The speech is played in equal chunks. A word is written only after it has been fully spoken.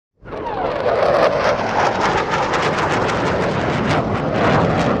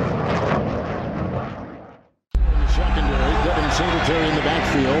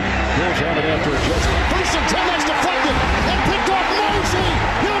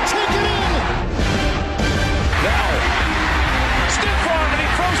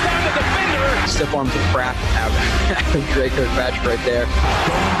stiff arms of crap out of Dre Kirkpatrick right there.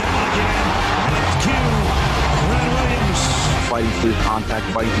 Fighting through contact,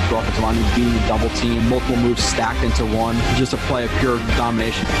 fighting through offensive line, being a double team, multiple moves stacked into one, just a play of pure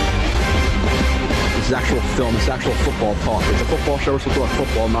domination. This is actual film, this is actual football talk. It's a football show, we're supposed to talk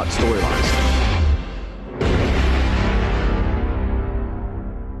football, not storylines.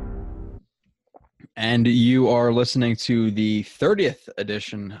 And you are listening to the 30th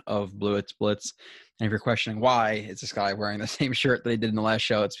edition of Blue It's Blitz. And if you're questioning why is this guy wearing the same shirt that he did in the last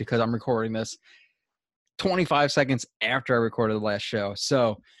show, it's because I'm recording this 25 seconds after I recorded the last show.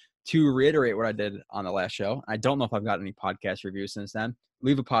 So to reiterate what I did on the last show, I don't know if I've got any podcast reviews since then.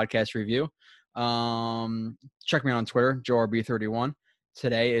 Leave a podcast review. Check me out on Twitter, JoeRB31.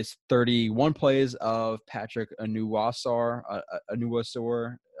 Today is 31 plays of Patrick Onwuasor,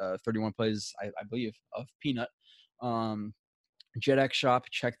 31 plays, I believe, of Peanut. JetX Shop,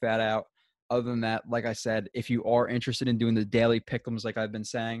 check that out. Other than that, like I said, if you are interested in doing the daily pick'ems like I've been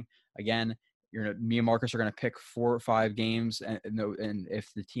saying, again, me and Marcus are going to pick 4 or 5 games, and if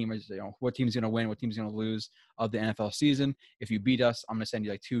the team is, what team's going to win, what team's going to lose of the NFL season. If you beat us, I'm going to send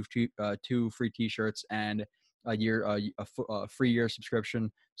you like two free T-shirts and a free year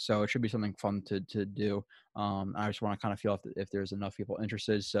subscription. So it should be something fun to do. I just want to kind of feel if there's enough people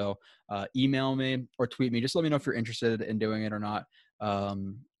interested. So email me or tweet me. Just let me know if you're interested in doing it or not.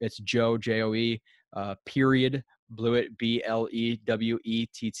 It's Joe, Joe, period, Blewett,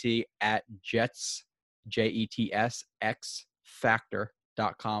 BLEWETT at Jets, JETS, X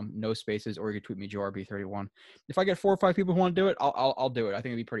Factor.com. No spaces, or you can tweet me, JoeRB31. If I get 4 or 5 people who want to do it, I'll do it. I think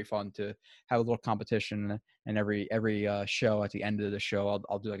it'd be pretty fun to have a little competition, and every show, at the end of the show,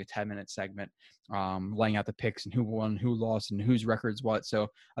 I'll do like a 10-minute segment, laying out the picks and who won, who lost, and whose records what. So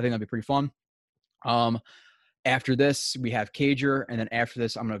I think that'd be pretty fun. After this, we have Cager, and then after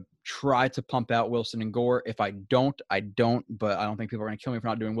this, I'm going to try to pump out Wilson and Gore. If I don't, but I don't think people are going to kill me for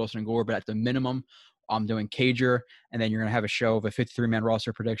not doing Wilson and Gore, but at the minimum, I'm doing Cager, and then you're going to have a show of a 53-man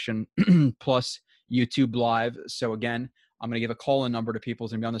roster prediction plus YouTube Live. So again, I'm going to give a call-in number to people.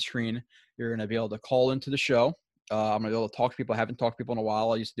 It's going to be on the screen. You're going to be able to call into the show. I'm going to be able to talk to people. I haven't talked to people in a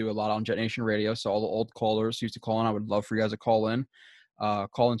while. I used to do a lot on Jet Nation Radio, so all the old callers used to call in. I would love for you guys to call in.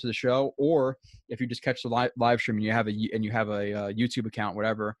 Call into the show, or if you just catch the live stream and you have a YouTube account,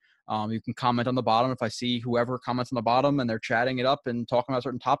 whatever, you can comment on the bottom. If I see whoever comments on the bottom and they're chatting it up and talking about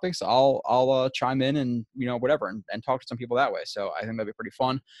certain topics, I'll chime in and whatever and talk to some people that way. So I think that'd be pretty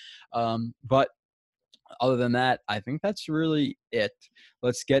fun. But other than that, I think that's really it.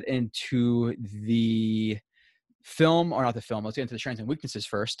 Let's get into the film, or not the film. Let's get into the strengths and weaknesses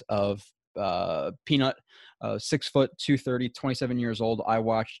first of Peanut. 6 foot 230, 27 years old. I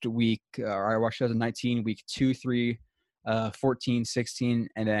watched 2019 week 2, 3, 14, 16,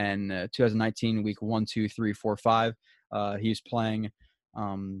 and then 2019 week 1, 2, 3, 4, 5. He was playing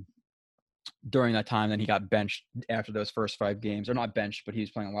during that time. Then he got benched after those first 5 games, or not benched, but he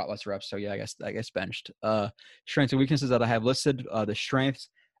was playing a lot less reps. So yeah, I guess benched. Strengths and weaknesses that I have listed: the strengths: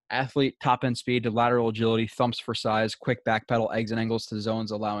 athlete, top end speed, lateral agility, thumps for size, quick backpedal, eggs and angles to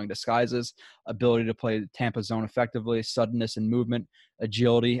zones, allowing disguises, ability to play the Tampa zone effectively, suddenness and movement,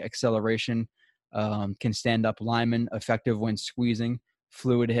 agility, acceleration, can stand up lineman, effective when squeezing,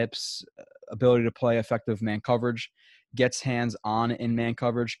 fluid hips, ability to play effective man coverage, gets hands on in man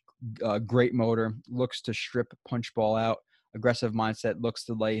coverage, great motor, looks to strip punch ball out, aggressive mindset, looks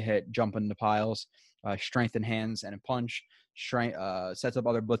to lay hit, jump into piles, strength in hands and in punch, sets up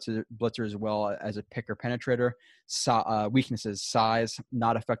other blitzers as well as a picker penetrator. Weaknesses: size,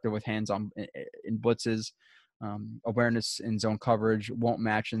 not effective with hands on in blitzes, awareness in zone coverage, won't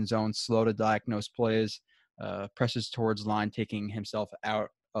match in zone, slow to diagnose plays, presses towards line, taking himself out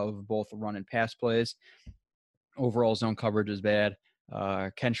of both run and pass plays. Overall zone coverage is bad.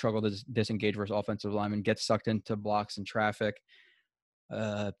 Can struggle to disengage versus offensive linemen, gets sucked into blocks and traffic.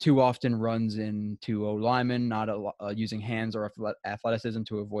 Too often runs into O linemen, not using hands or athleticism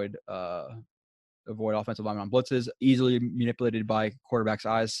to avoid offensive linemen on blitzes. Easily manipulated by quarterback's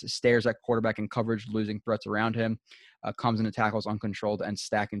eyes. Stares at quarterback in coverage, losing threats around him. Comes into tackles uncontrolled, and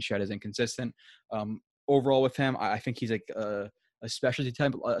stack and shed is inconsistent. Overall with him, I think he's like a specialty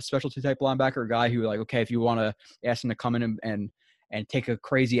type linebacker, guy who, like, okay, if you want to ask him to come in and take a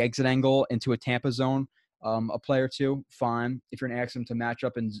crazy exit angle into a Tampa zone, a play or two, fine. If you're going to ask him to match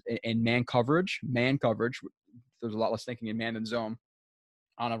up in man coverage, there's a lot less thinking in man than zone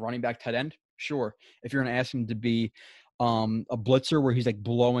on a running back tight end, sure. If you're going to ask him to be a blitzer where he's like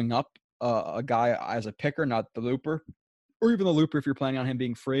blowing up a guy as a picker, not the looper, or even the looper if you're planning on him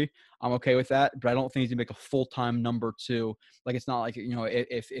being free. I'm okay with that, but I don't think he's gonna make a full-time number two. Like it's not like, you know,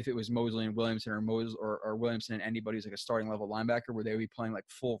 if it was Mosley and Williamson or Williamson and anybody who's like a starting level linebacker where they would be playing like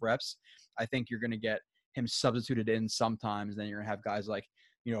full reps. I think you're gonna get him substituted in sometimes. Then you're gonna have guys like,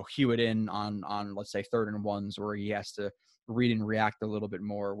 you know, Hewitt in on let's say 3rd and 1s where he has to read and react a little bit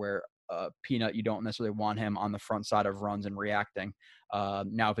more. Where Peanut, you don't necessarily want him on the front side of runs and reacting.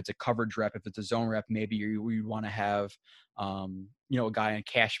 Now, if it's a coverage rep, if it's a zone rep, maybe you want to have, you know, a guy in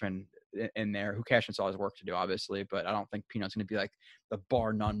Cashman in there, who Cashman still has work to do, obviously, but I don't think Peanut's going to be like the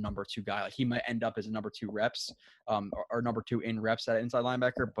bar none number 2 guy. Like he might end up as a number 2 reps, or number 2 in reps at inside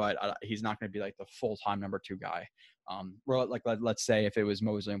linebacker, but he's not going to be like the full-time number 2 guy. Well, like let's say if it was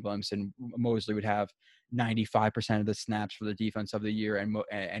Mosley and Williamson, Mosley would have 95% of the snaps for the defense of the year,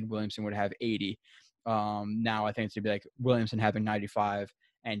 and Williamson would have 80. Now I think it's gonna be like Williamson having 95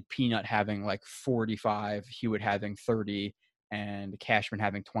 and Peanut having like 45, Hewitt having 30, and Cashman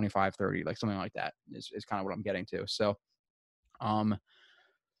having 25, 30, like something like that is kind of what I'm getting to. So,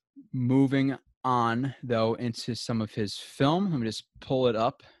 moving on though into some of his film, let me just pull it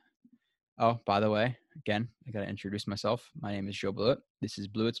up. Oh, by the way, again, I got to introduce myself. My name is Joe Blewett. This is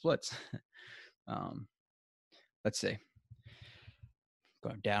Blewett Splits. Let's see.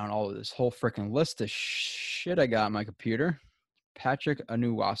 Going down all of this whole freaking list of shit I got on my computer. Patrick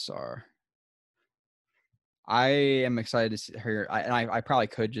Anuwasar. I am excited to hear. I probably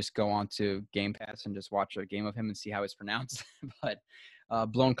could just go on to Game Pass and just watch a game of him and see how it's pronounced. But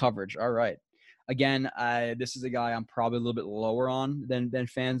blown coverage. All right. Again, this is a guy I'm probably a little bit lower on than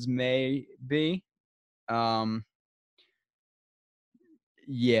fans may be.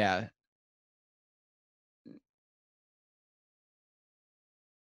 Yeah.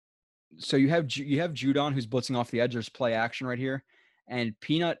 So you have Judon who's blitzing off the edge. There's play action right here, and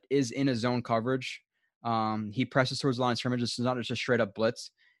Peanut is in a zone coverage. He presses towards the line of scrimmage. This is not just a straight up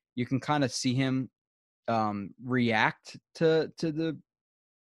blitz. You can kind of see him react to the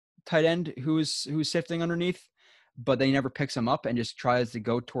tight end who's sifting underneath, but then he never picks him up and just tries to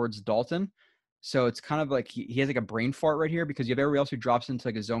go towards Dalton. So it's kind of like he has like a brain fart right here, because you have everybody else who drops into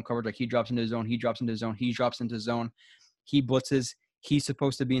like a zone coverage. Like he drops into zone, he drops into zone, he drops into zone, he blitzes. He's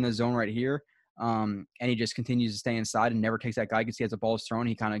supposed to be in a zone right here. And he just continues to stay inside and never takes that guy because he has the ball thrown.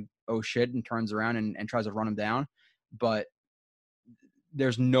 He kind of, oh shit, and turns around and tries to run him down. But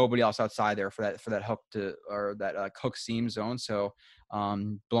there's nobody else outside there for that hook or that hook seam zone. So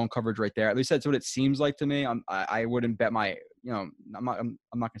blown coverage right there. At least that's what it seems like to me. I wouldn't bet my, you know, I'm not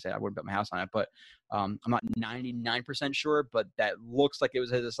gonna say I wouldn't bet my house on it, but I'm not 99% sure, but that looks like it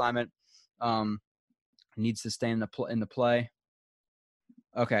was his assignment. Needs to stay in the play.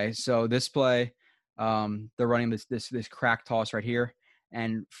 Okay, so this play, they're running this crack toss right here,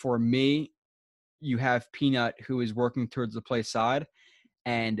 and for me, you have Peanut who is working towards the play side,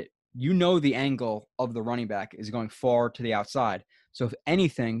 and you know the angle of the running back is going far to the outside. So if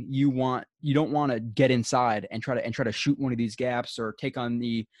anything, you don't want to get inside and try to shoot one of these gaps or take on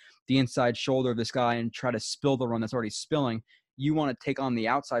the inside shoulder of this guy and try to spill the run that's already spilling. You want to take on the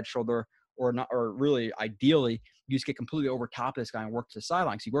outside shoulder, or not, or really ideally you just get completely over top of this guy and work to the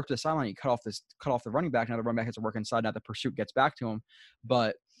sideline. So you work to the sideline, you cut off the running back. Now the running back has to work inside. Now the pursuit gets back to him,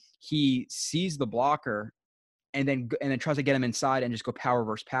 but he sees the blocker and then tries to get him inside and just go power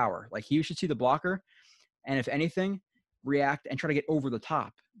versus power. Like he should see the blocker, and if anything, react and try to get over the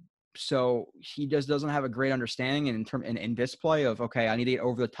top. So he just doesn't have a great understanding in this play of, okay, I need to get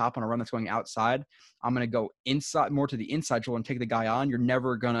over the top on a run that's going outside. I'm going to go inside, more to the inside shoulder and take the guy on. You're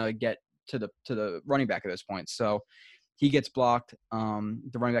never going to get to the running back at this point. So he gets blocked.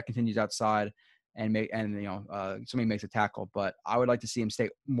 The running back continues outside and somebody makes a tackle. But I would like to see him stay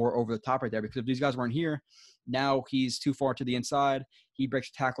more over the top right there, because if these guys weren't here, now he's too far to the inside. He breaks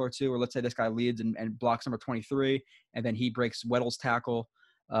a tackle or two, or let's say this guy leads and blocks number 23, and then he breaks Weddle's tackle.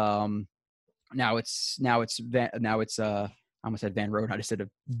 Now it's I almost said Van Roten. I just did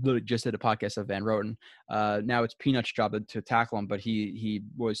a podcast of Van Roten. Now it's Peanut's job to tackle him, but he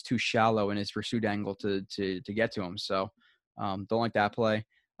was too shallow in his pursuit angle to get to him. So don't like that play.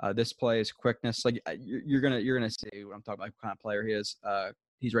 This play is quickness. Like you're gonna see what I'm talking about, what kind of player he is.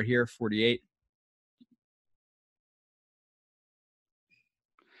 He's right here, 48.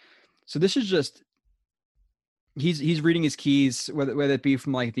 So this is just he's reading his keys, whether it be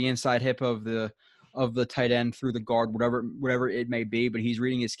from like the inside hip of the tight end through the guard, whatever it may be, but he's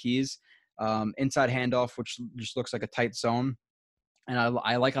reading his keys. Inside handoff, which just looks like a tight zone. And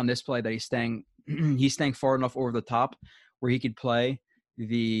I like on this play that he's staying far enough over the top where he could play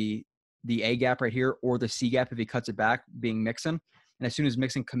the A gap right here or the C gap if he cuts it back, being Mixon. And as soon as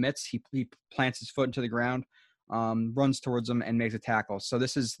Mixon commits, he plants his foot into the ground, runs towards him and makes a tackle. So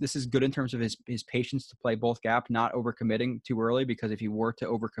this is good in terms of his patience to play both gap, not overcommitting too early, because if he were to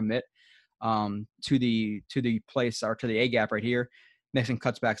overcommit to the place or to the A gap right here, Mixon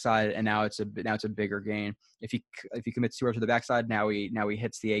cuts backside, and now it's a bigger gain. If he commits too early to the backside, now he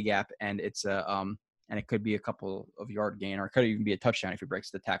hits the A gap, and it's and it could be a couple of yard gain, or it could even be a touchdown if he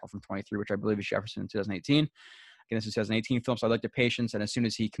breaks the tackle from 23, which I believe is Jefferson in 2018. Again, this is 2018 film, so I like the patience, and as soon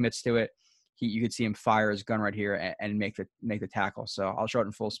as he commits to it, you could see him fire his gun right here and make the tackle. So I'll show it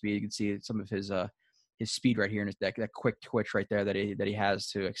in full speed. You can see some of his speed right here, and that quick twitch right there that he has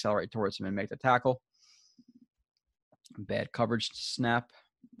to accelerate towards him and make the tackle. Bad coverage snap.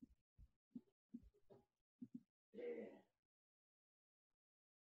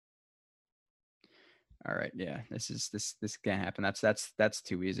 All right, yeah, this can't happen. That's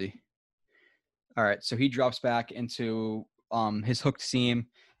too easy. All right, so he drops back into his hooked seam.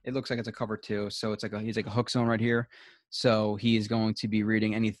 It looks like it's a cover 2, so it's like he's like a hook zone right here. So he's going to be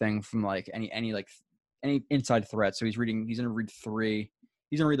reading anything from like any inside threat. So he's going to read 3.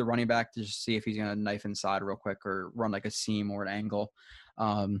 He's going to read the running back to just see if he's going to knife inside real quick or run like a seam or an angle,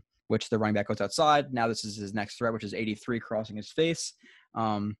 which the running back goes outside. Now this is his next threat, which is 83 crossing his face,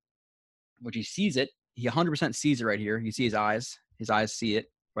 which he sees it. He 100% sees it right here. You see his eyes. His eyes see it.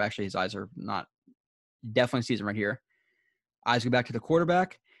 Well, actually, his eyes are not. He definitely sees him right here. Eyes go back to the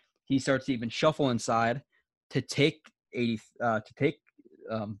quarterback. He starts to even shuffle inside to take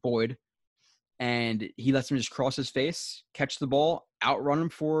Boyd, and he lets him just cross his face, catch the ball, outrun him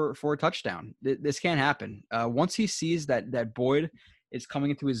for a touchdown. This can't happen. Once he sees that Boyd is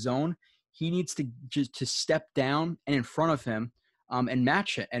coming into his zone, he needs to step down and in front of him, and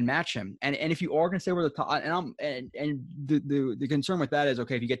match him. And if you are going to stay over the top, and the concern with that is,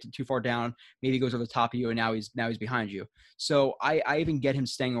 okay, if you get too far down, maybe he goes over the top of you, and now he's behind you. So I even get him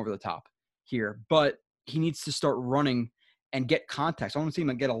staying over the top here, but he needs to start running and get contact. So I want to see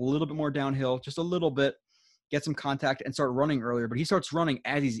him get a little bit more downhill, just a little bit, get some contact and start running earlier. But he starts running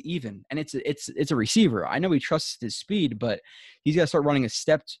as he's even, and it's a receiver. I know he trusts his speed, but he's got to start running a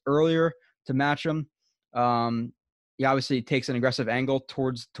step earlier to match him. He obviously takes an aggressive angle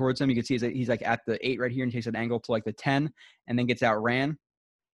towards him. You can see he's like at the 8 right here, and takes an angle to like the 10, and then gets outran.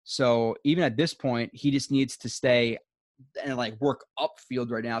 So even at this point, he just needs to stay and like work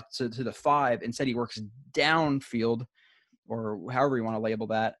upfield right now to the 5. Instead, he works downfield, or however you want to label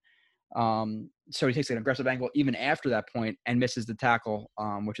that. So he takes an aggressive angle even after that point and misses the tackle,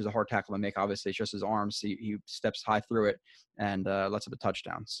 which is a hard tackle to make. Obviously, it's just his arms. He steps high through it and lets up a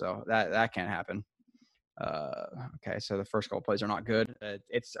touchdown. So that can't happen. Okay, so the first couple plays are not good.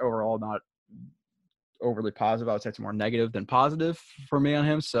 It's overall not overly positive. I would say it's more negative than positive for me on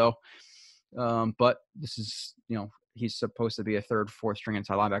him. So, but this is, he's supposed to be a 3rd, 4th string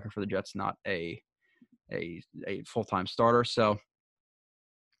inside linebacker for the Jets, not a full-time starter. So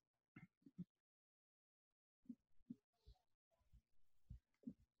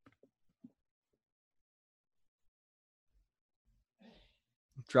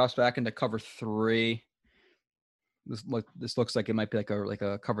drops back into cover 3. This looks like it might be like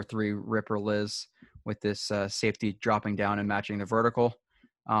a cover 3 rip or Liz with this safety dropping down and matching the vertical.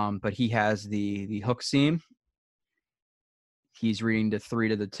 But he has the hook seam. He's reading the 3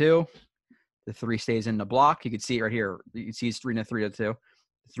 to the 2. The 3 stays in the block. You can see it right here. You can see he's reading the 3 to the 2.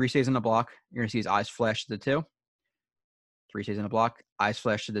 The 3 stays in the block. You're going to see his eyes flash to the 2. 3 stays in the block. Eyes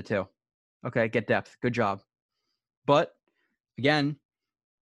flash to the 2. Okay, get depth. Good job. But again,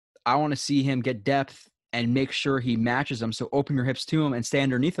 I want to see him get depth and make sure he matches them. So open your hips to him and stay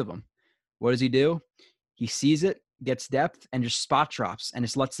underneath of him. What does he do? He sees it, gets depth, and just spot drops and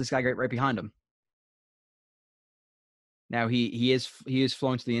just lets this guy get right behind him. Now he is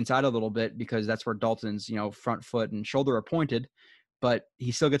flowing to the inside a little bit because that's where Dalton's front foot and shoulder are pointed, but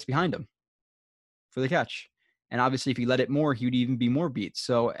he still gets behind him for the catch. And obviously, if he let it more, he would even be more beat.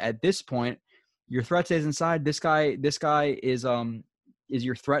 So at this point, your threat stays inside. This guy is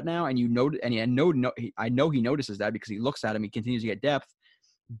your threat now, and I know he notices that because he looks at him. He continues to get depth,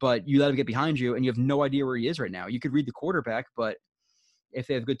 but you let him get behind you, and you have no idea where he is right now. You could read the quarterback, but if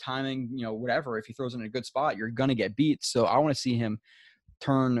they have good timing, whatever, if he throws in a good spot, you're gonna get beat. So I want to see him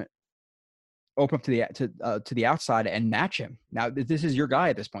open up to the outside and match him. Now this is your guy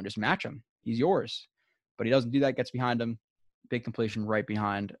at this point. Just match him. He's yours. But he doesn't do that. Gets behind him. Big completion right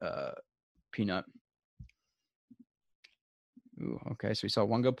behind Peanut. Ooh, okay, so we saw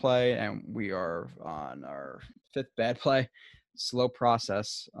one good play, and we are on our 5th bad play. Slow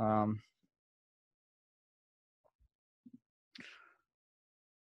process.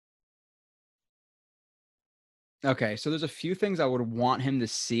 Okay, so there's a few things I would want him to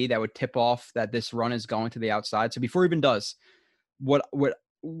see that would tip off that this run is going to the outside. So before he even does, what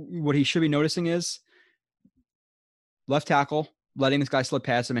he should be noticing is left tackle letting this guy slip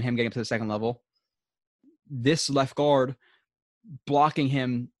past him and him getting up to the second level. This left guard blocking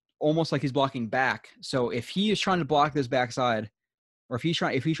him almost like he's blocking back. So if he is trying to block this backside, or if he's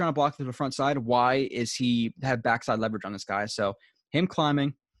trying to block to the front side, why is he have backside leverage on this guy? So him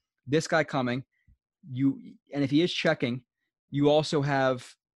climbing, this guy coming, and if he is checking, you also have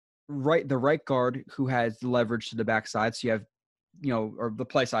the right guard who has the leverage to the backside. So you have, or the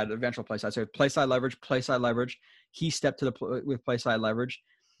play side, the eventual play side. So play side leverage. He stepped to with play side leverage.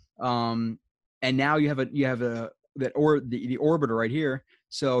 And now you have the orbiter right here.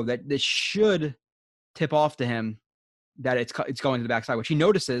 So that this should tip off to him that it's going to the backside, which he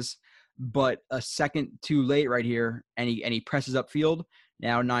notices, but a second too late right here, and he presses upfield.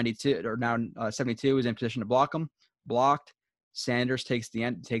 Now 72 is in position to block him. Blocked. Sanders takes the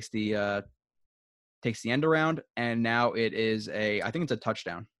end around, and now it is I think it's a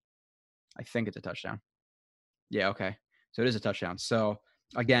touchdown. Yeah, okay. So it is a touchdown. So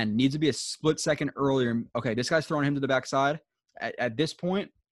again, needs to be a split second earlier. Okay, this guy's throwing him to the backside. At this point,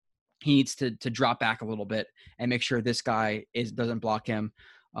 he needs to drop back a little bit and make sure this guy doesn't block him,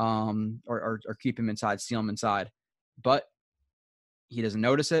 or keep him inside, seal him inside. But he doesn't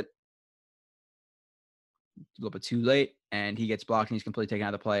notice it. A little bit too late, and he gets blocked, and he's completely taken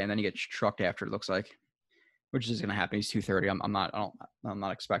out of the play, and then he gets trucked after, it looks like, which is going to happen. He's 230. I'm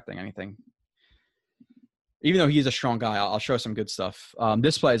not expecting anything. Even though he's a strong guy, I'll show some good stuff.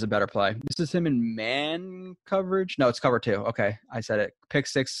 This play is a better play. This is him in man coverage. No, it's cover 2. Okay, I said it. Pick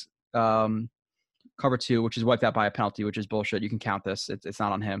 6. Cover 2, which is wiped out by a penalty, which is bullshit. You can count this. It's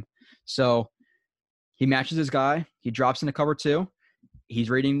not on him. So he matches his guy. He drops into cover 2.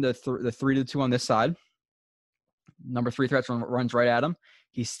 He's reading the 3 to 2 on this side. Number 3 threats runs right at him.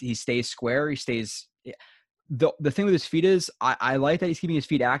 He stays square. He stays. The thing with his feet is I like that he's keeping his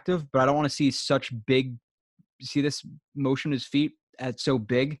feet active, but I don't want to see such big. See this motion of his feet at so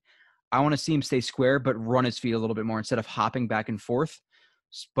big. I want to see him stay square, but run his feet a little bit more instead of hopping back and forth.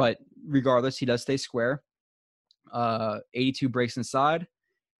 But regardless, he does stay square. 82 breaks inside.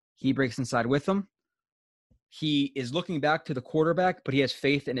 He breaks inside with him. He is looking back to the quarterback, but he has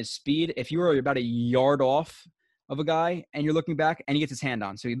faith in his speed. If you are about a yard off of a guy and you're looking back, and he gets his hand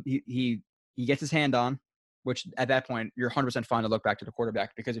on. So he gets his hand on, which at that point, you're 100% fine to look back to the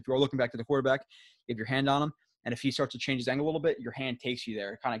quarterback, because if you're looking back to the quarterback, you have your hand on him. And if he starts to change his angle a little bit, your hand takes you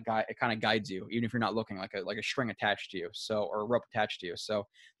there. It kind of guides you, even if you're not looking, like a string attached to you, or a rope attached to you. So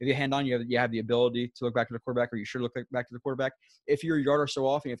if you have hand on, you have the ability to look back to the quarterback, or you should look back to the quarterback. If you're a yard or so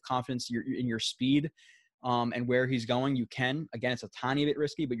off and you have confidence in your speed, and where he's going, you can. Again, it's a tiny bit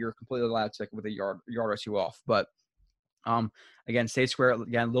risky, but you're completely allowed to with a yard or two off. But again, stay square.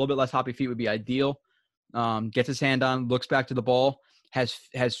 Again, a little bit less hoppy feet would be ideal. Gets his hand on, looks back to the ball.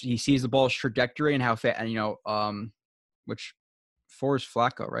 He sees the ball's trajectory and how fast, and which Forrest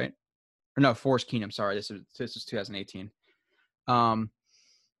Flacco, right? Or no, Forrest Keenum. Sorry, this is 2018. Again,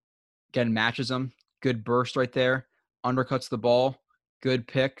 matches him. Good burst right there. Undercuts the ball. Good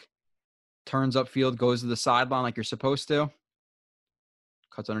pick. Turns upfield, goes to the sideline like you're supposed to.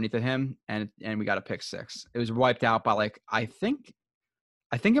 Cuts underneath of him, and we got a pick 6. It was wiped out by I think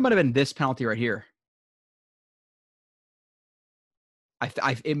it might have been this penalty right here.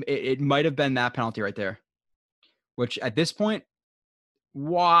 It might have been that penalty right there, which at this point,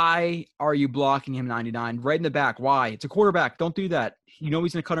 why are you blocking him 99 right in the back? Why? It's a quarterback. Don't do that. He's going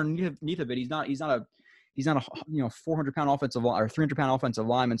to cut underneath of it. He's not a 400-pound offensive or 300-pound offensive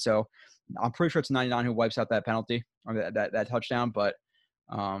lineman. So I'm pretty sure it's 99 who wipes out that penalty or that touchdown. But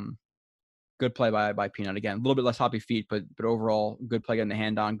good play by Peanut. Again, a little bit less hoppy feet, but overall good play getting the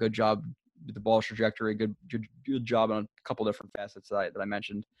hand on. Good job with the ball's trajectory. Good job on a couple different facets that I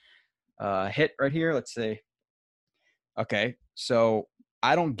mentioned. Hit right here. Let's see. Okay, so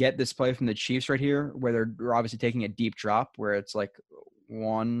I don't get this play from the Chiefs right here, where they're obviously taking a deep drop, where it's like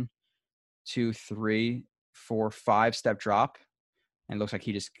 1, 2, 3, 4, 5-step drop, and it looks like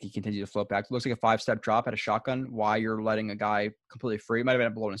he continues to float back. It looks like a 5-step drop at a shotgun. Why you're letting a guy completely free? It might have been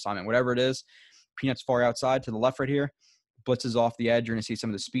a blown assignment, whatever it is. Peanut's far outside to the left right here, blitzes off the edge. You're gonna see some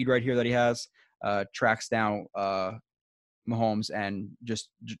of the speed right here that he has. Tracks down Mahomes and just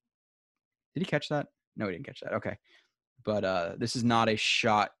did he catch that? No, he didn't catch that. Okay. But this is not a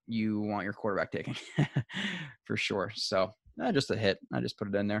shot you want your quarterback taking for sure. So just a hit. I just put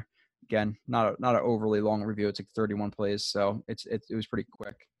it in there. Again, not an overly long review. It's like 31 plays, so it was pretty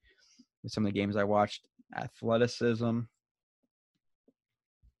quick. With some of the games I watched, athleticism.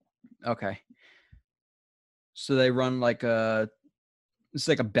 Okay. So they run like it's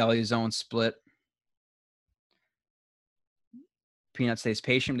like a belly zone split. Peanut stays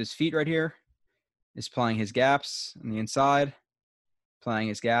patient with his feet right here. Is playing his gaps on the inside, playing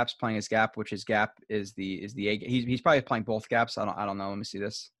his gaps, playing his gap, which his gap is the A. He's probably playing both gaps. I don't know. Let me see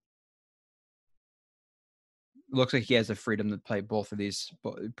this. Looks like he has the freedom to play both of these,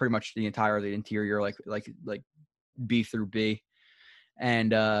 pretty much the interior, like B through B,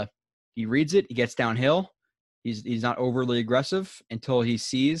 and he reads it. He gets downhill. He's not overly aggressive until he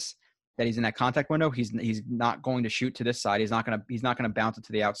sees that he's in that contact window. He's not going to shoot to this side. He's not gonna bounce it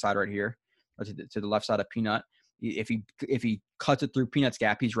to the outside right here, or to the left side of Peanut. If he cuts it through Peanut's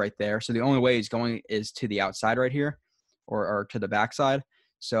gap, he's right there. So the only way he's going is to the outside right here, or to the backside.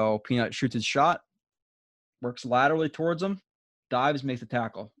 So Peanut shoots his shot, works laterally towards him, dives, makes the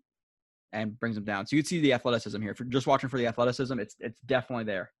tackle, and brings him down. So you can see the athleticism here. If you're just watching for the athleticism, it's definitely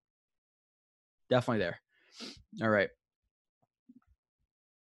there. Definitely there. All right.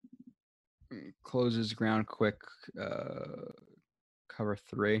 Closes ground quick. Cover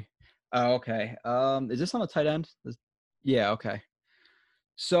 3. Oh, okay. Is this on a tight end? Yeah, okay.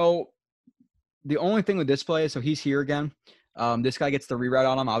 So the only thing with this play is, so he's here again. This guy gets the reroute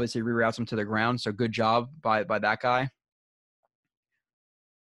on him. Obviously, reroutes him to the ground. So good job by that guy.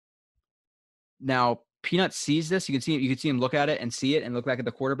 Now Peanut sees this. You can see him look at it and see it, and look back at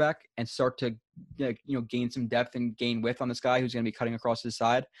the quarterback and start to gain some depth and gain width on this guy who's going to be cutting across his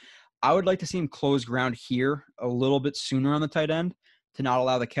side. I would like to see him close ground here a little bit sooner on the tight end to not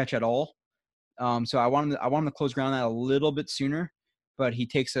allow the catch at all. So I want him to close ground that a little bit sooner, but he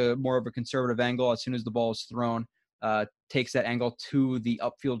takes a more of a conservative angle as soon as the ball is thrown, takes that angle to the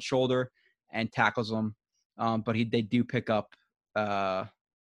upfield shoulder and tackles him. But they do pick up,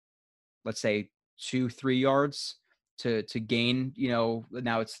 let's say 2-3 yards to gain,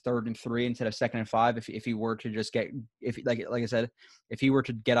 now it's 3rd and 3 instead of 2nd and 5. If he were to just like I said, if he were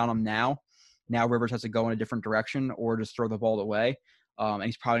to get on him now Rivers has to go in a different direction or just throw the ball away. And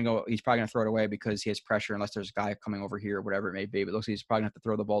he's probably going to throw it away because he has pressure unless there's a guy coming over here or whatever it may be. But it looks like he's probably going to have to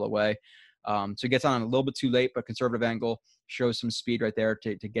throw the ball away. So he gets on a little bit too late, but conservative angle, shows some speed right there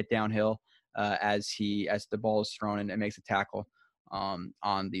to get downhill as the ball is thrown and makes a tackle on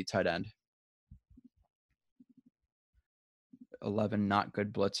the tight end. 11, not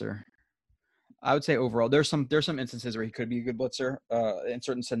good blitzer. I would say overall, there's some instances where he could be a good blitzer in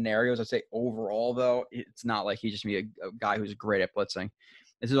certain scenarios. I'd say overall, though, it's not like he's just be a guy who's great at blitzing.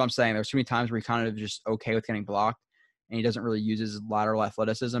 This is what I'm saying. There's too many times where he kind of just okay with getting blocked, and he doesn't really use his lateral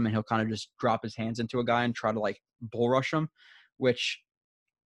athleticism, and he'll kind of just drop his hands into a guy and try to like bull rush him, which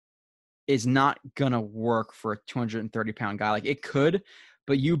is not gonna work for a 230-pound guy. Like it could,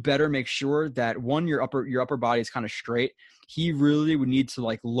 but you better make sure that your upper body is kind of straight. He really would need to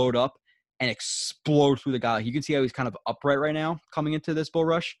like load up and explode through the guy. You can see how he's kind of upright right now coming into this bull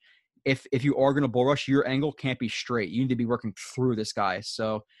rush. If you are going to bull rush, your angle can't be straight. You need to be working through this guy.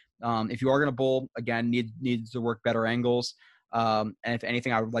 So if you are going to bull, again, needs to work better angles. And if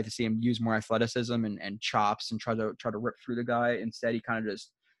anything, I would like to see him use more athleticism and chops and try to rip through the guy. Instead, he kind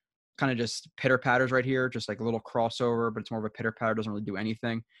of just pitter patters right here, just like a little crossover, but it's more of a pitter patter, doesn't really do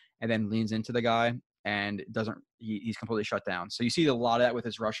anything, and then leans into the guy and he's completely shut down. So you see a lot of that with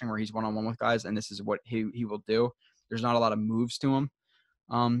his rushing where he's one-on-one with guys, and this is what he will do. There's not a lot of moves to him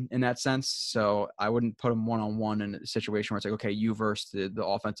in that sense. So I wouldn't put him one-on-one in a situation where it's like, okay, you versus the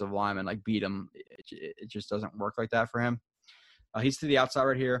offensive lineman, like beat him. It just doesn't work like that for him. He's to the outside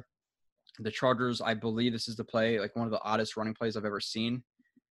right here. The Chargers, I believe this is the play, like one of the oddest running plays I've ever seen.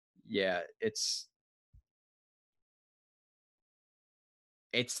 Yeah, it's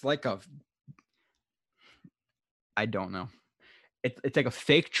like I don't know. It's like a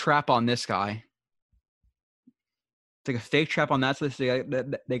fake trap on this guy. It's like a fake trap on that. So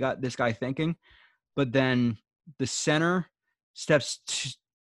they got this guy thinking, but then the center steps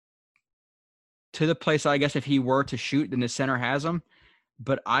to the place. I guess if he were to shoot, then the center has him.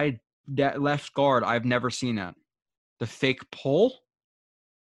 But that left guard, I've never seen that. The fake pull.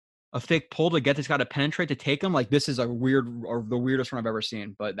 A fake pull to get this guy to penetrate to take him. Like this is the weirdest one I've ever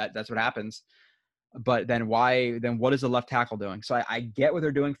seen, but that's what happens. But then what is the left tackle doing? So I get what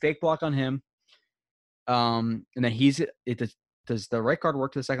they're doing. Fake block on him. And then does the right guard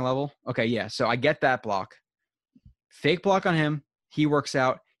work to the second level? Okay. Yeah. So I get that block. Fake block on him. He works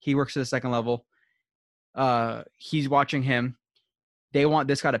out. He works to the second level. He's watching him. They want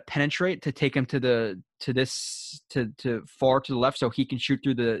this guy to penetrate to take him to far to the left so he can shoot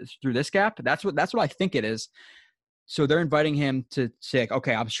through this gap. That's what I think it is. So they're inviting him to say,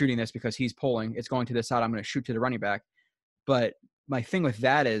 okay, I'm shooting this because he's pulling. It's going to this side. I'm going to shoot to the running back. But my thing with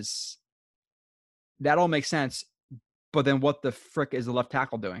that is that all makes sense. But then what the frick is the left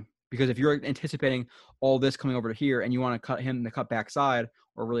tackle doing? Because if you're anticipating all this coming over to here and you want to cut him the cut backside,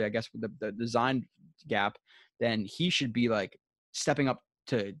 or really, I guess, the design gap, then he should be like stepping up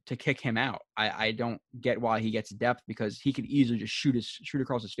to kick him out. I don't get why he gets depth, because he could easily just shoot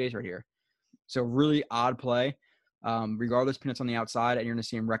across his face right here. So really odd play. Regardless, Peanut's on the outside, and you're going to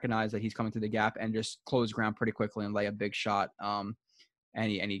see him recognize that he's coming through the gap and just close ground pretty quickly and lay a big shot. And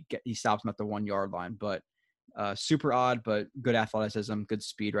he stops him at the 1 yard line. But super odd, but good athleticism, good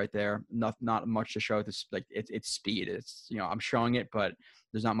speed right there. Not much to show. This like it's speed. It's, you know, I'm showing it, but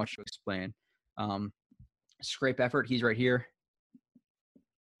there's not much to explain. Scrape effort. He's right here.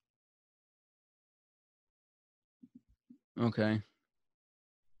 Okay.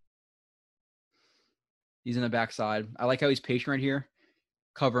 He's in the backside. I like how he's patient right here,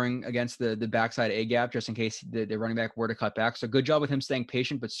 covering against the backside A gap just in case the running back were to cut back. So good job with him staying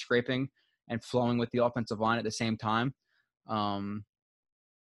patient, but scraping and flowing with the offensive line at the same time.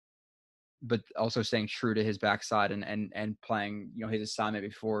 But also staying true to his backside and playing, you know, his assignment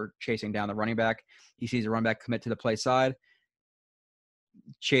before chasing down the running back. He sees the running back commit to the play side,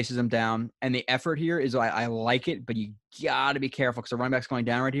 chases him down. And the effort here is, I like it, but you got to be careful because the running back's going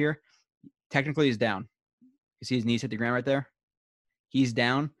down right here. Technically, he's down. You see his knees hit the ground right there? He's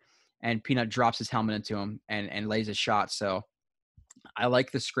down, and Peanut drops his helmet into him and lays a shot. So I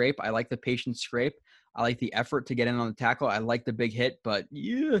like the scrape. I like the patient scrape. I like the effort to get in on the tackle. I like the big hit, but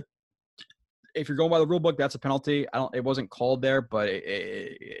yeah, if you're going by the rule book, that's a penalty. It wasn't called there, but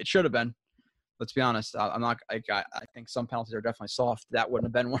it should have been. Let's be honest. I'm not. I think some penalties are definitely soft. That wouldn't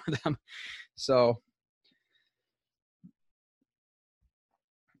have been one of them. So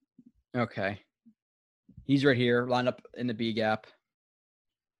okay, he's right here, lined up in the B gap.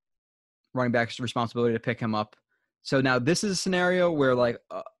 Running back's responsibility to pick him up. So now this is a scenario where, like,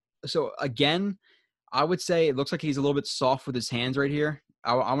 so again, I would say it looks like he's a little bit soft with his hands right here.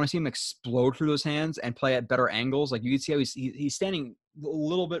 I want to see him explode through those hands and play at better angles. Like you can see how he's standing a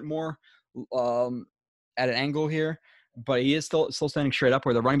little bit more at an angle here, but he is still standing straight up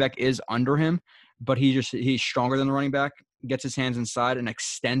where the running back is under him, but he's stronger than the running back, gets his hands inside and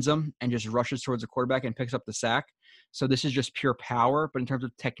extends them and just rushes towards the quarterback and picks up the sack. So this is just pure power, but in terms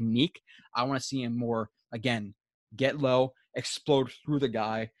of technique, I want to see him more, again, get low, explode through the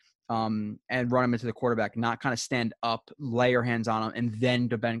guy, and run him into the quarterback, not kind of stand up, lay your hands on him, and then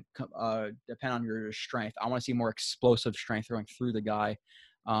depend on your strength. I want to see more explosive strength throwing through the guy,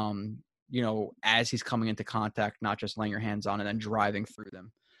 you know, as he's coming into contact, not just laying your hands on and then driving through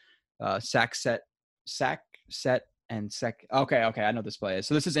them. Sack, set, and sec. Okay, I know this play is.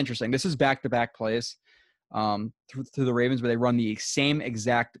 So this is interesting. This is back-to-back plays through the Ravens where they run the same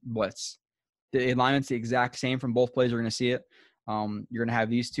exact blitz. The alignment's the exact same from both plays. We're going to see it. You're going to have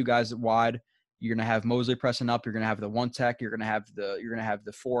these two guys wide. You're going to have Mosley pressing up. You're going to have the one tech. You're going to have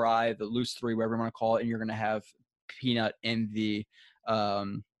the 4-eye, the loose 3, whatever you want to call it, and you're going to have Peanut in the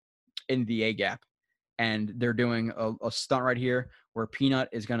A gap. And they're doing a stunt right here where Peanut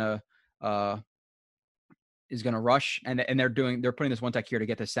is going to rush, and they're putting this one tech here to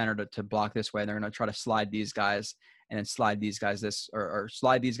get the center to block this way. And they're going to try to slide these guys and then slide these guys or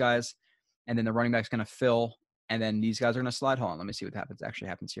slide these guys, and then the running back's going to fill. And then these guys are going to slide. Hold on, let me see what actually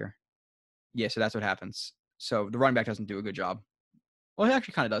happens here. Yeah, so that's what happens. So the running back doesn't do a good job. Well, he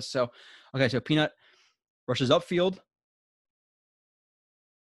actually kind of does. So, okay, so Peanut rushes upfield.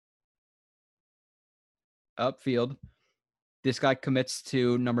 This guy commits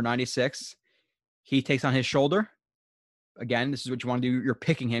to number 96. He takes on his shoulder. Again, this is what you want to do. You're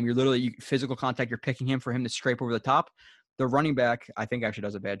picking him. You're literally physical contact. You're picking him for him to scrape over the top. The running back, I think, actually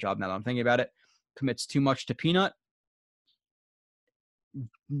does a bad job now that I'm thinking about it. Commits too much to Peanut.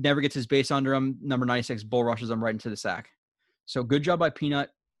 Never gets his base under him. Number 96 bull rushes him right into the sack. So good job by Peanut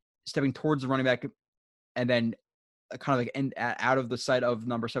stepping towards the running back and then kind of like out of the sight of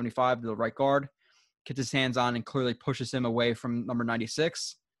number 75, the right guard, gets his hands on and clearly pushes him away from number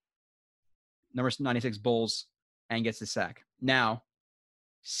 96. Number 96 bulls and gets the sack. Now,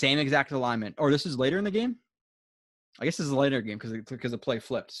 same exact alignment. Or this is later in the game? I guess this is later in the game because the play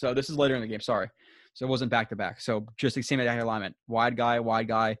flipped. So this is later in the game. Sorry. So it wasn't back-to-back. So just the same exact alignment. Wide guy.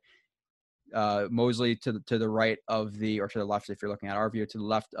 Mosley to the right of or to the left if you're looking at our view, to the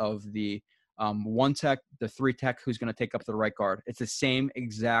left of the one tech, the 3 tech who's going to take up the right guard. It's the same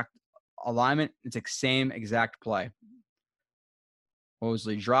exact alignment. It's the same exact play.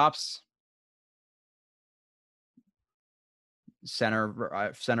 Mosley drops. Center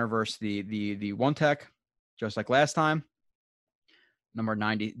versus the one tech, just like last time. Number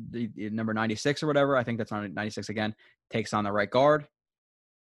 90, number 96 or whatever. I think that's on 96 again. Takes on the right guard.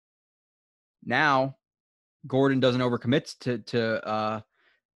 Now Gordon doesn't overcommit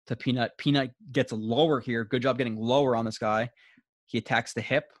to Peanut. Peanut gets lower here. Good job getting lower on this guy. He attacks the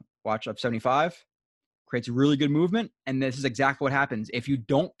hip. Watch up 75. Creates really good movement. And this is exactly what happens. If you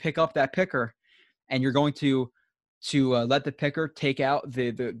don't pick up that picker and you're going to let the picker take out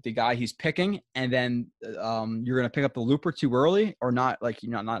the guy he's picking, and then you're going to pick up the looper too early, or not, like,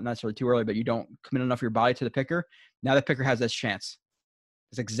 not necessarily too early, but you don't commit enough of your body to the picker. Now the picker has this chance.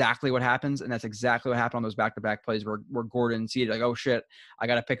 That's exactly what happens, and that's exactly what happened on those back-to-back plays where Gordon see it like, oh shit, I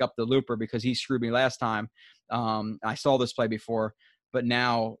got to pick up the looper because he screwed me last time. I saw this play before, but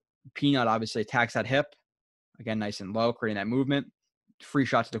now Peanut obviously attacks that hip again, nice and low, creating that movement. Free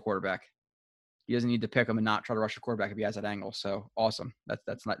shot to the quarterback. He doesn't need to pick him and not try to rush the quarterback if he has that angle. So awesome.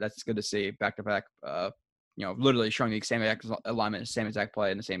 That's good to see. Back-to-back. Literally showing the same exact alignment, same exact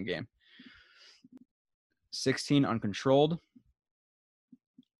play in the same game. 16 uncontrolled.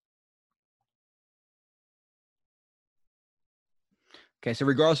 Okay, so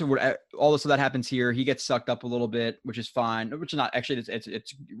regardless of what all this that happens here, he gets sucked up a little bit, which is fine. Which is not actually,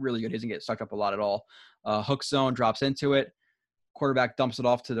 it's really good. He doesn't get sucked up a lot at all. Hook zone, drops into it. Quarterback dumps it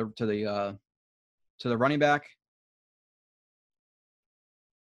off to the running back,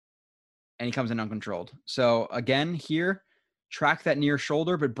 and he comes in uncontrolled. So again, here, track that near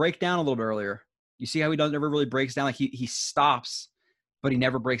shoulder, but break down a little bit earlier. You see how he never really breaks down? Like he stops, but he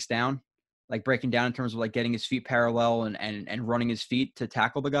never breaks down. Like breaking down in terms of like getting his feet parallel and running his feet to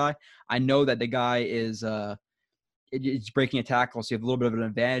tackle the guy. I know that the guy is it's breaking a tackle, so you have a little bit of an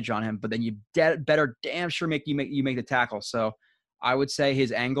advantage on him, but then you better damn sure make the tackle. So I would say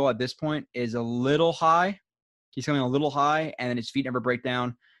his angle at this point is a little high. He's coming a little high, and then his feet never break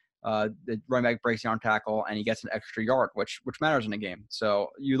down. The running back breaks the arm tackle, and he gets an extra yard, which matters in a game. So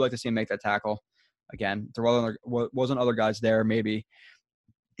you'd like to see him make that tackle. Again, there wasn't other guys there, maybe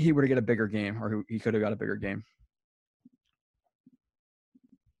he would have got a bigger game, or he could have got a bigger game.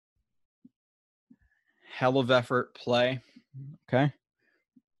 Hell of effort play. Okay.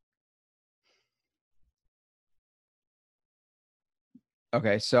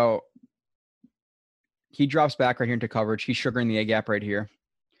 Okay, so he drops back right here into coverage. He's sugaring the A gap right here.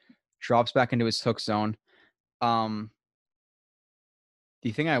 Drops back into his hook zone. The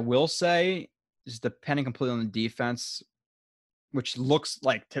thing I will say is, depending completely on the defense, which looks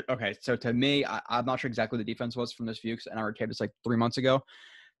like so to me, I'm not sure exactly what the defense was from this view because NR taped this like 3 months ago,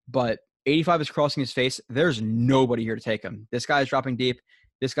 but 85 is crossing his face. There's nobody here to take him. This guy is dropping deep.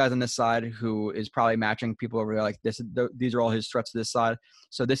 This guy's on this side who is probably matching people over there. Like this, these are all his threats to this side.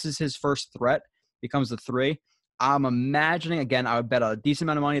 So this is his first threat. Becomes the 3. I'm imagining, again, I would bet a decent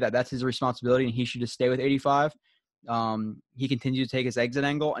amount of money that that's his responsibility and he should just stay with 85. He continues to take his exit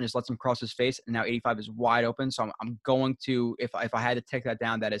angle and just lets him cross his face. And now 85 is wide open. So I'm going to, if I had to take that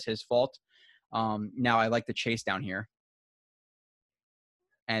down, that is his fault. Now I like the chase down here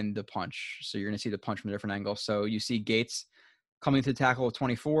and the punch. So you're going to see the punch from a different angle. So you see Gates coming to the tackle of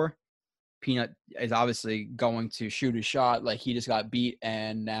 24. Peanut is obviously going to shoot his shot. Like he just got beat.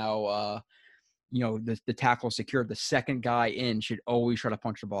 And now, the tackle is secured. The second guy in should always try to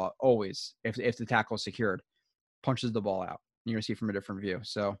punch the ball out. Always. If the tackle is secured, punches the ball out. You're going to see from a different view.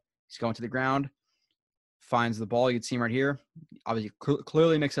 So he's going to the ground, finds the ball. You can see him right here. Obviously,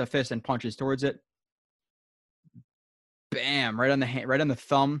 clearly makes a fist and punches towards it. Bam! Right on the hand, right on the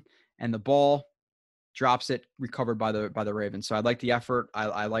thumb, and the ball drops it, recovered by the Ravens. So I like the effort.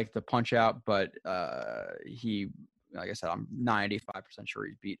 I like the punch out, but he, like I said, I'm 95% sure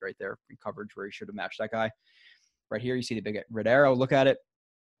he's beat right there in coverage where he should have matched that guy. Right here, you see the big red arrow. Look at it.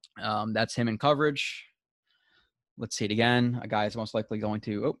 That's him in coverage. Let's see it again. A guy is most likely going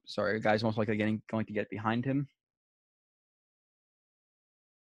to get behind him.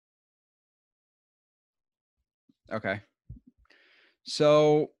 Okay.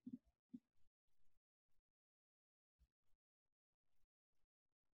 So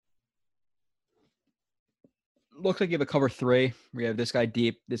looks like you have a cover 3. We have this guy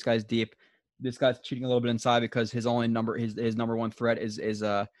deep. This guy's deep. This guy's cheating a little bit inside because his number one threat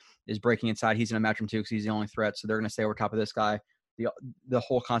is breaking inside. He's going to match him too because he's the only threat. So they're going to stay over top of this guy. The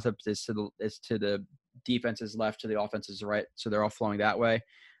whole concept is to the defense's left, to the offense's right. So they're all flowing that way.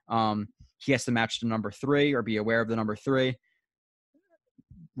 He has to match the number 3 or be aware of the number 3.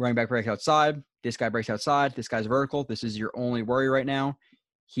 Running back breaks outside. This guy breaks outside. This guy's vertical. This is your only worry right now.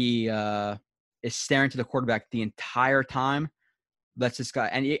 He is staring to the quarterback the entire time. That's this guy,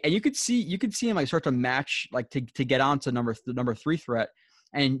 and you could see him like start to match, like to get on to the number 3 threat.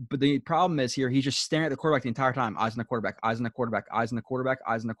 But the problem is here, he's just staring at the quarterback the entire time. Eyes on the quarterback, eyes on the quarterback, eyes on the quarterback,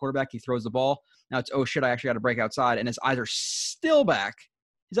 eyes on the quarterback. He throws the ball. Now it's, oh shit, I actually got to break outside, and his eyes are still back.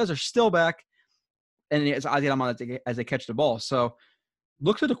 His eyes are still back. and it's Ozzie Almond as they catch the ball. So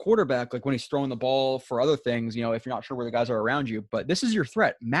look to the quarterback, like when he's throwing the ball for other things, you know, if you're not sure where the guys are around you, but this is your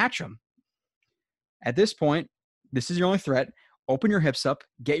threat. Match them. At this point, this is your only threat. Open your hips up,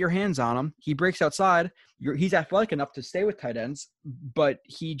 get your hands on him. He breaks outside. He's athletic enough to stay with tight ends, but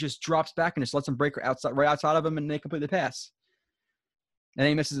he just drops back and just lets him break right outside of him, and they complete the pass. And then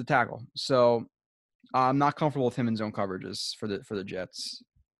he misses the tackle. So I'm not comfortable with him in zone coverages for the Jets.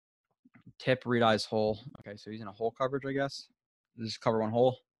 Tip, read eyes, hole. Okay, so he's in a hole coverage, I guess. Just cover one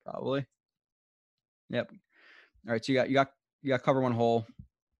hole, probably. Yep. All right, so you got cover one hole.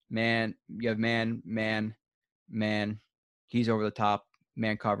 Man, you have man. He's over the top.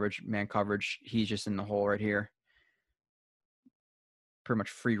 Man coverage. He's just in the hole right here. Pretty much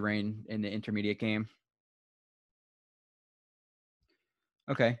free reign in the intermediate game.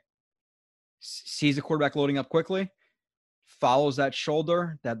 Okay. Sees the quarterback loading up quickly. Follows that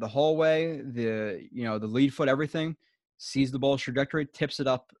shoulder, the hallway, the lead foot, everything. Sees the ball's trajectory, tips it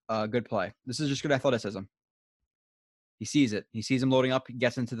up. Good play. This is just good athleticism. He sees it. He sees him loading up. He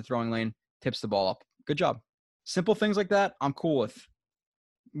gets into the throwing lane, tips the ball up. Good job. Simple things like that, I'm cool with.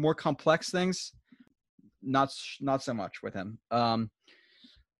 More complex things, not so much with him.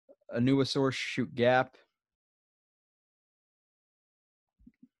 Anuasaur shoot gap.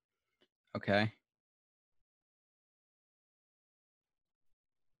 Okay.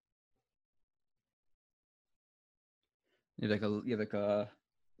 You have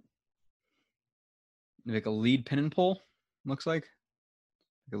like a lead pin and pull. Looks like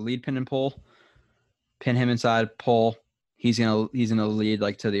a lead pin and pull. Pin him inside, pull. He's gonna lead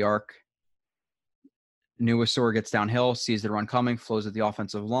like to the arc. Nuasaur gets downhill, sees the run coming, flows at the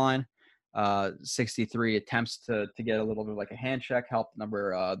offensive line. 63 attempts to get a little bit of like a hand check, help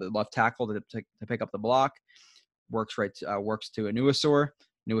the left tackle to pick up the block. Works to a Nuasaur.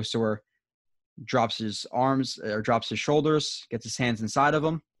 Nuasaur drops his arms or drops his shoulders, gets his hands inside of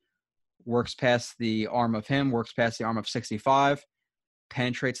him, works past the arm of him, works past the arm of 65,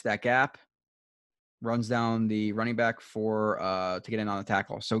 penetrates that gap, runs down the running back to get in on the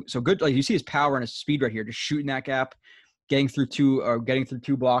tackle. So good. Like you see his power and his speed right here, just shooting that gap, getting through two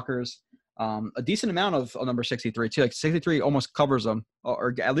blockers. A decent amount of number 63 too. Like 63 almost covers him,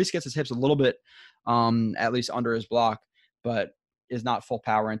 or at least gets his hips a little bit, at least under his block, but is not full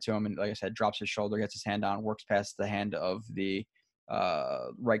power into him. And like I said, drops his shoulder, gets his hand down, works past the hand of the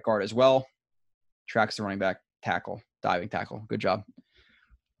right guard as well. Tracks the running back, tackle, diving tackle. Good job.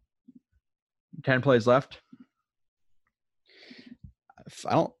 10 plays left.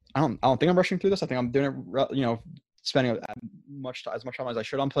 I don't think I'm rushing through this. I think I'm doing it, spending as much time as I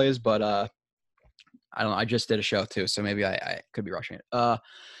should on plays, but I don't know. I just did a show too, so maybe I could be rushing it.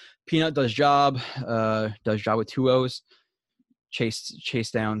 Peanut does job with 2 O's.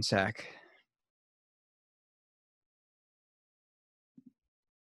 Chase down, sack.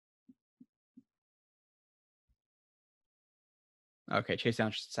 Okay, chase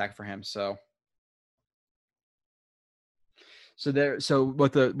down, sack for him. So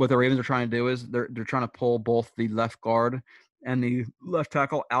what the Ravens are trying to do is they're trying to pull both the left guard and the left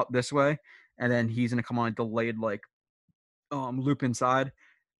tackle out this way, and then he's gonna come on a delayed loop inside.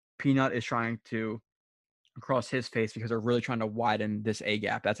 Peanut is trying to cross his face because they're really trying to widen this A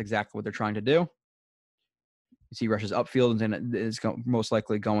gap. That's exactly what they're trying to do. You see, rushes upfield and is most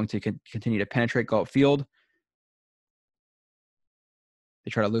likely going to continue to penetrate, go upfield.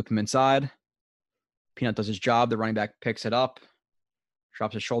 They try to loop him inside. Peanut does his job. The running back picks it up,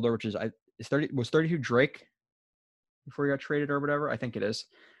 drops his shoulder, which was 32 Drake before he got traded or whatever. I think it is.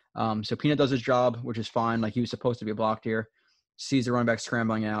 So Peanut does his job, which is fine. Like he was supposed to be blocked here. Sees the running back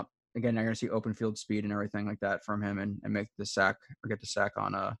scrambling out. Again, you're going to see open field speed and everything like that from him and make the sack or get the sack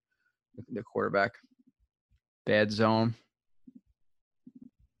on the quarterback. Bad zone.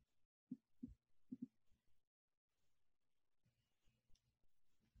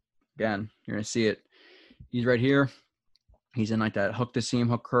 Again, you're going to see it. He's right here. He's in like that hook to seam,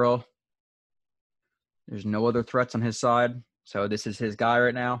 hook curl. There's no other threats on his side. So this is his guy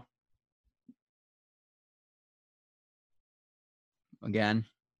right now. Again,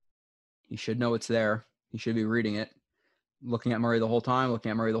 he should know it's there. He should be reading it. Looking at Murray the whole time, The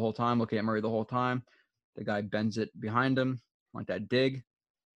guy bends it behind him, like that dig.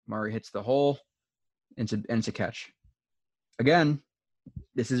 Murray hits the hole. And it's a catch. Again,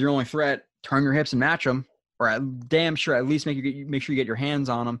 this is your only threat. Turn your hips and match them. Or damn sure at least make sure you get your hands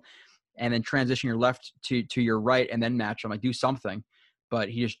on them. And then transition your left to your right and then match them. Like do something. But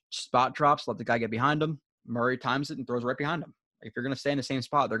he just spot drops, let the guy get behind him. Murray times it and throws right behind him. If you're gonna stay in the same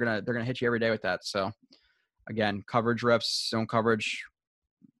spot, they're gonna hit you every day with that. So again, coverage reps, zone coverage.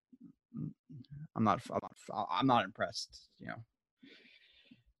 I'm not impressed.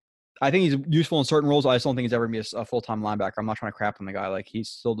 I think he's useful in certain roles. I just don't think he's ever gonna be a full-time linebacker. I'm not trying to crap on the guy. Like, he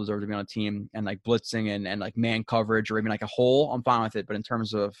still deserves to be on a team, and like blitzing and like man coverage or even like a hole, I'm fine with it. But in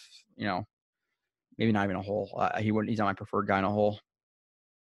terms of, maybe not even a hole, he's not my preferred guy in a hole.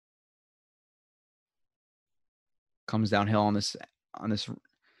 Comes downhill on this.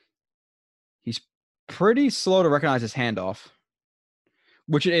 He's pretty slow to recognize his handoff,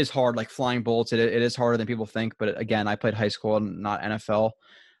 which it is hard. Like flying bolts, it is harder than people think. But again, I played high school and not NFL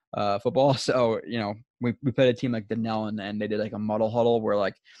football, so we played a team like Denell, and they did like a muddle huddle where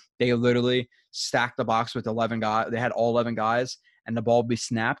like they literally stacked the box with 11 guys. They had all 11 guys, and the ball would be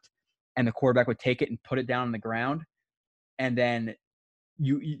snapped, and the quarterback would take it and put it down on the ground, and then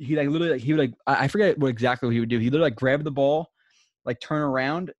he like literally like he would like I forget exactly what he would do. He literally like grab the ball, like turn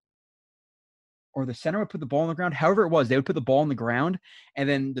around, or the center would put the ball on the ground. However it was, they would put the ball on the ground, and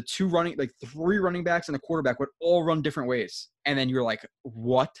then the three running backs and the quarterback would all run different ways. And then you're like,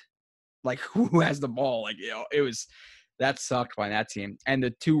 what? Like, who has the ball? Like, that sucked by that team. And the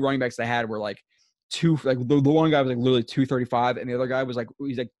two running backs they had were like the one guy was like literally 235, and the other guy was like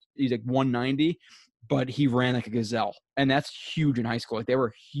he's like 190, but he ran like a gazelle. And that's huge in high school. Like, they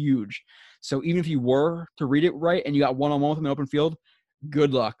were huge. So even if you were to read it right and you got one-on-one with him in open field,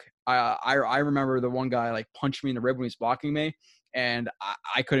 good luck. I remember the one guy like punched me in the rib when he was blocking me, and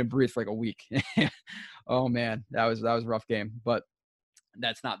I couldn't breathe for like a week. Oh man, that was a rough game, but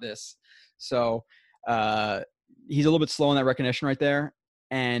that's not this. So he's a little bit slow in that recognition right there,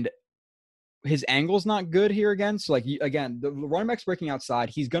 and his angle's not good here again. So like again, the running back's breaking outside.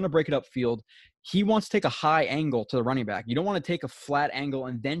 He's gonna break it upfield. He wants to take a high angle to the running back. You don't want to take a flat angle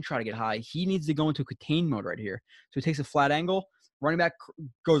and then try to get high. He needs to go into contain mode right here. So he takes a flat angle. Running back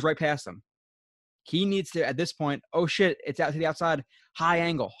goes right past him. He needs to, at this point, oh shit, it's out to the outside. High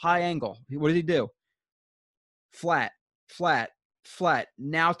angle. What does he do? Flat.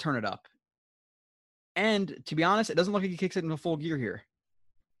 Now turn it up. And to be honest, it doesn't look like he kicks it into full gear here.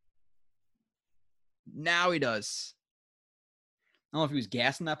 Now he does. I don't know if he was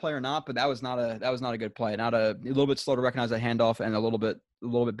gassing that play or not, but that was not a good play. Not a little bit slow to recognize that handoff, and a little bit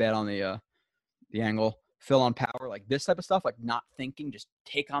bad on the angle. Fill on power, like this type of stuff, like not thinking, just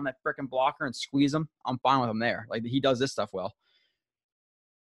take on that freaking blocker and squeeze him. I'm fine with him there. Like, he does this stuff well.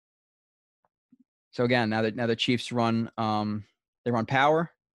 So again, now the Chiefs run they run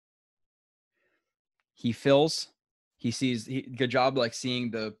power. He fills. He sees good job like seeing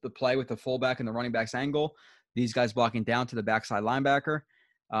the play with the fullback and the running back's angle. These guys blocking down to the backside linebacker.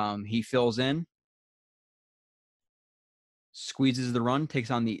 He fills in. Squeezes the run,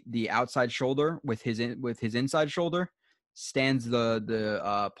 takes on the outside shoulder with his inside shoulder, stands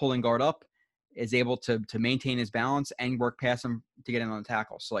the pulling guard up, is able to maintain his balance and work past him to get in on the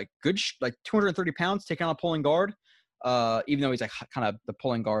tackle. So like good, like 230 pounds taking on a pulling guard, even though he's like kind of the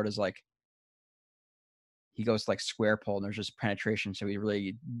pulling guard is like he goes to like square pull and there's just penetration, so he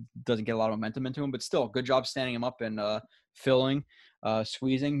really doesn't get a lot of momentum into him. But still, good job standing him up and filling,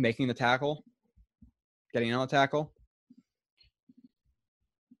 squeezing, making the tackle, getting in on the tackle.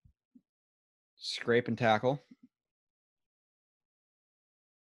 Scrape and tackle.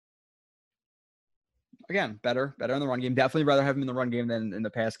 Again, better in the run game. Definitely rather have him in the run game than in the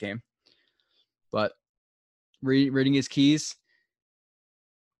pass game. But reading his keys,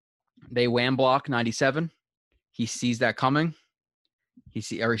 they wham block 97. He sees that coming. He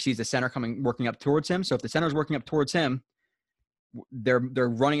sees the center coming, working up towards him. So if the center is working up towards him, they're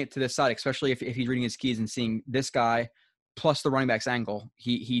running it to this side, especially if he's reading his keys and seeing this guy plus the running back's angle.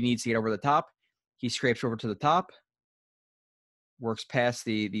 He needs to get over the top. He scrapes over to the top, works past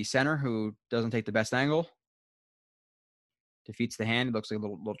the center who doesn't take the best angle, defeats the hand. It looks like a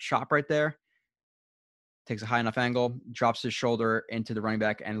little chop right there. Takes a high enough angle, drops his shoulder into the running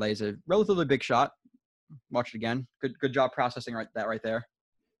back and lays a relatively big shot. Watch it again. Good job processing that right there.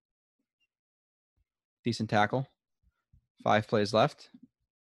 Decent tackle. 5 plays left.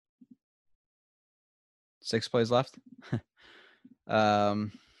 6 plays left.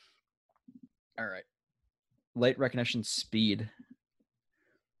 All right. Late recognition speed.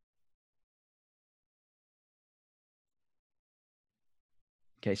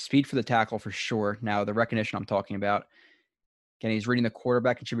 Okay, speed for the tackle for sure. Now the recognition I'm talking about. Again, he's reading the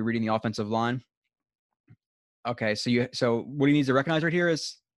quarterback and should be reading the offensive line. Okay, so what he needs to recognize right here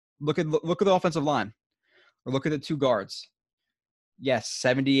is look at the offensive line, or look at the 2 guards. Yes,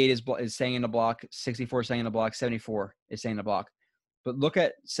 78 is staying in the block, 64 is staying in the block, 74 is staying in the block. But look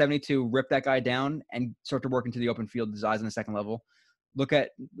at 72, rip that guy down and start to work into the open field, his eyes on the second level. Look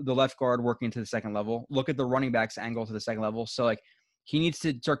at the left guard working into the second level. Look at the running back's angle to the second level. So like he needs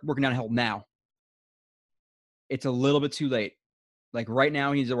to start working downhill now. It's a little bit too late. Like right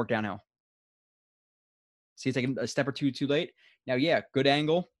now, he needs to work downhill. See, it's like a step or two too late. Now, yeah, good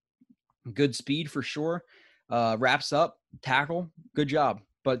angle, good speed for sure. Wraps up, tackle, good job.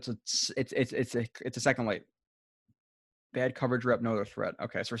 But it's a second late. Bad coverage rep, no other threat.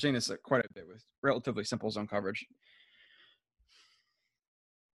 Okay, so we're seeing this quite a bit with relatively simple zone coverage.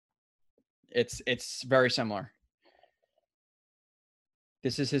 It's very similar.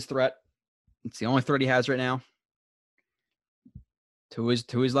 This is his threat. It's the only threat he has right now. To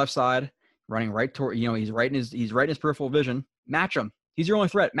his left side, running right toward, he's right in his peripheral vision. Match him. He's your only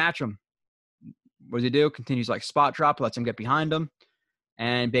threat. Match him. What does he do? Continues like spot drop, lets him get behind him,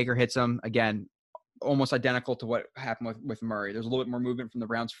 and Baker hits him again. Almost identical to what happened with Murray. There's a little bit more movement from the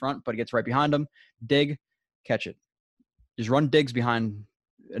Browns front, but he gets right behind him. Dig, catch it. Just run digs behind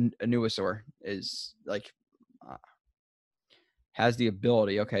Anuasor is like has the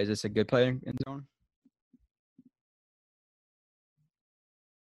ability. Okay, is this a good play in zone?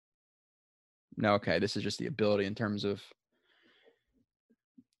 No, okay. This is just the ability in terms of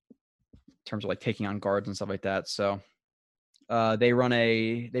like taking on guards and stuff like that. So they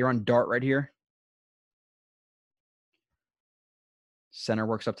run dart right here. Center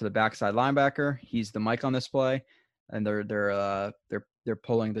works up to the backside linebacker. He's the Mike on this play, and they're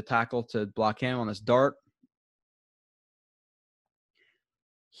pulling the tackle to block him on this dart.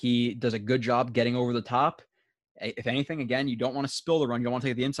 He does a good job getting over the top. If anything, again, you don't want to spill the run. You don't want to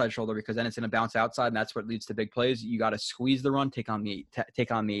take the inside shoulder because then it's going to bounce outside, and that's what leads to big plays. You got to squeeze the run, take on the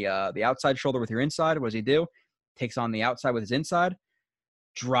outside shoulder with your inside. What does he do? Takes on the outside with his inside,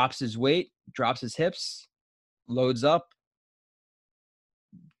 drops his weight, drops his hips, loads up,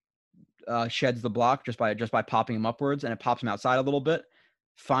 sheds the block just by popping him upwards, and it pops him outside a little bit.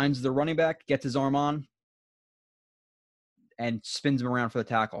 Finds the running back, gets his arm on, and spins him around for the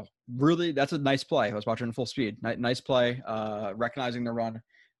tackle. Really, that's a nice play. I was watching in full speed. Nice play, recognizing the run,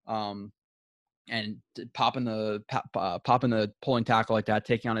 and popping the pulling tackle like that,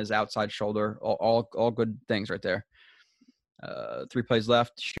 taking on his outside shoulder. All good things right there. 3 plays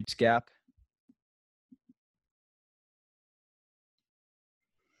left. Shoots gap.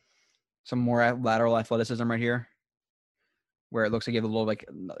 Some more lateral athleticism right here, where it looks like you have a little like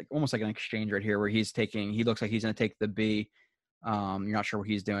almost like an exchange right here, where he looks like he's going to take the B. You're not sure what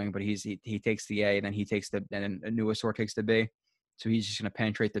he's doing, but he takes the A, and then and then Anuasor takes the B. So he's just going to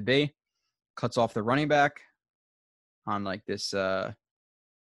penetrate the B, cuts off the running back on like this. I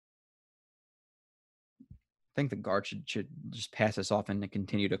think the guard should just pass this off and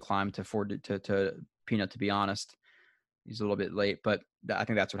continue to climb to Peanut. To be honest, he's a little bit late, but I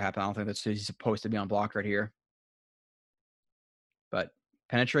think that's what happened. I don't think he's supposed to be on block right here, but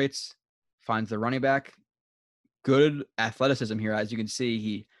penetrates, finds the running back. Good athleticism here. As you can see,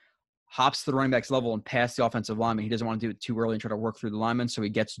 he hops to the running back's level and past the offensive lineman. He doesn't want to do it too early and try to work through the lineman, so he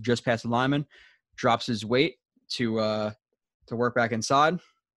gets just past the lineman, drops his weight to work back inside,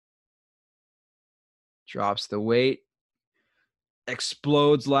 drops the weight,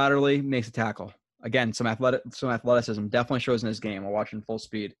 explodes laterally, makes a tackle. Again, some athleticism definitely shows in his game. While watching full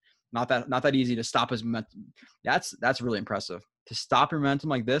speed. Not that easy to stop his momentum. That's really impressive. To stop your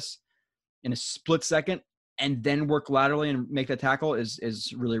momentum like this in a split second and then work laterally and make the tackle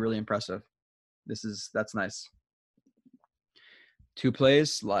is really, really impressive. That's nice. 2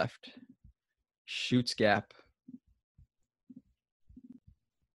 plays left. Shoots gap.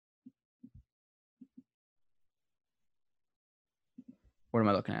 What am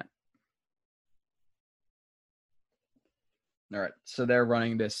I looking at? All right. So they're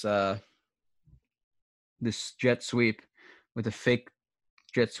running this jet sweep with a fake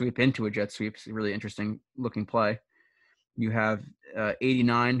jet sweep into a jet sweep. It's a really interesting looking play. You have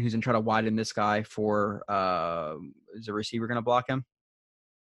 89 who's going to try to widen this guy for is the receiver going to block him?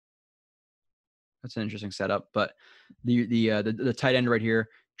 That's an interesting setup. But the tight end right here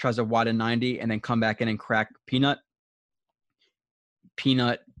tries to widen 90 and then come back in and crack Peanut.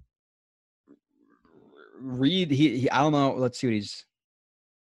 Peanut read he I don't know. Let's see what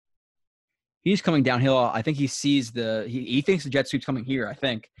he's coming downhill. I think he sees he thinks the jet sweep's coming here, I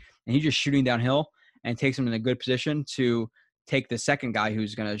think. And he's just shooting downhill and takes him in a good position to take the second guy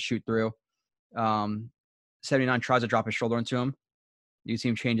who's going to shoot through. 79 tries to drop his shoulder into him. You see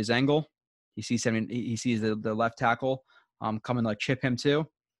him change his angle. He sees the left tackle coming to like chip him too.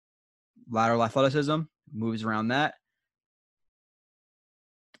 Lateral athleticism, moves around that.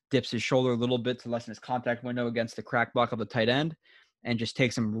 Dips his shoulder a little bit to lessen his contact window against the crack block of the tight end, and just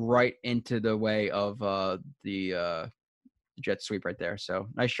takes him right into the way of the jet sweep right there. So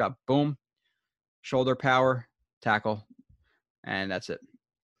nice shot. Boom. Shoulder power, tackle, and that's it.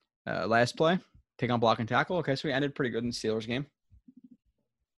 Last play, Pick on block and tackle. Okay, so we ended pretty good in the Steelers game.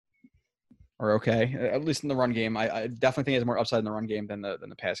 Or okay, at least in the run game. I definitely think there's more upside in the run game than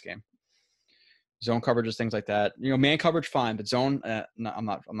the pass game. Zone coverages, things like that. Man coverage, fine, but zone, no, I'm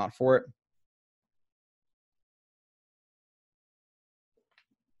not for it.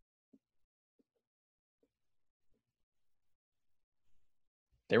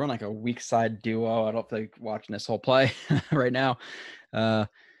 They run like a weak side duo. I don't think watching this whole play right now.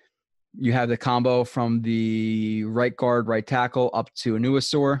 You have the combo from the right guard, right tackle up to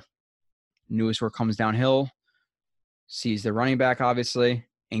Anuasor. Anuasor comes downhill, sees the running back, obviously,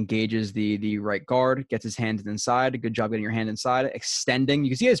 engages the right guard, gets his hands inside. Good job getting your hand inside. Extending.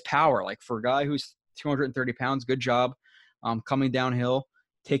 You can see his power. Like for a guy who's 230 pounds, good job coming downhill,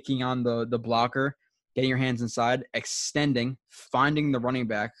 taking on the blocker, getting your hands inside, extending, finding the running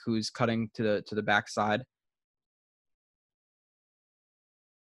back who's cutting to the backside.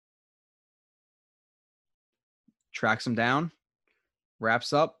 Tracks him down,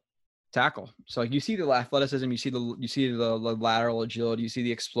 wraps up, tackle. So like you see the athleticism, you see the lateral agility, you see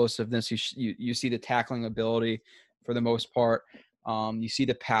the explosiveness, you see the tackling ability for the most part. You see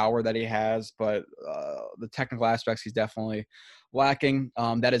the power that he has, but the technical aspects he's definitely lacking.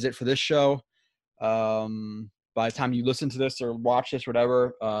 That is it for this show. By the time you listen to this or watch this,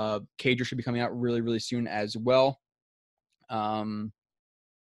 whatever, Cager should be coming out really, really soon as well.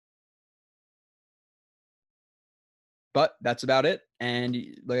 But that's about it. And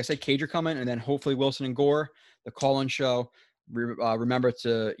like I said, Cager coming, and then hopefully Wilson and Gore, the call-in show. Remember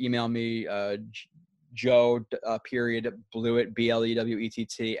to email me, Joe Blewett,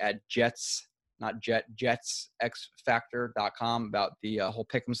 BLEWETT at Jets, not Jet, JetsXFactor.com about the whole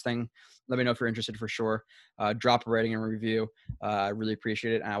Pick'ems thing. Let me know if you're interested for sure. Drop a rating and review. I really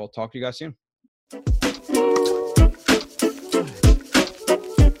appreciate it, and I will talk to you guys soon.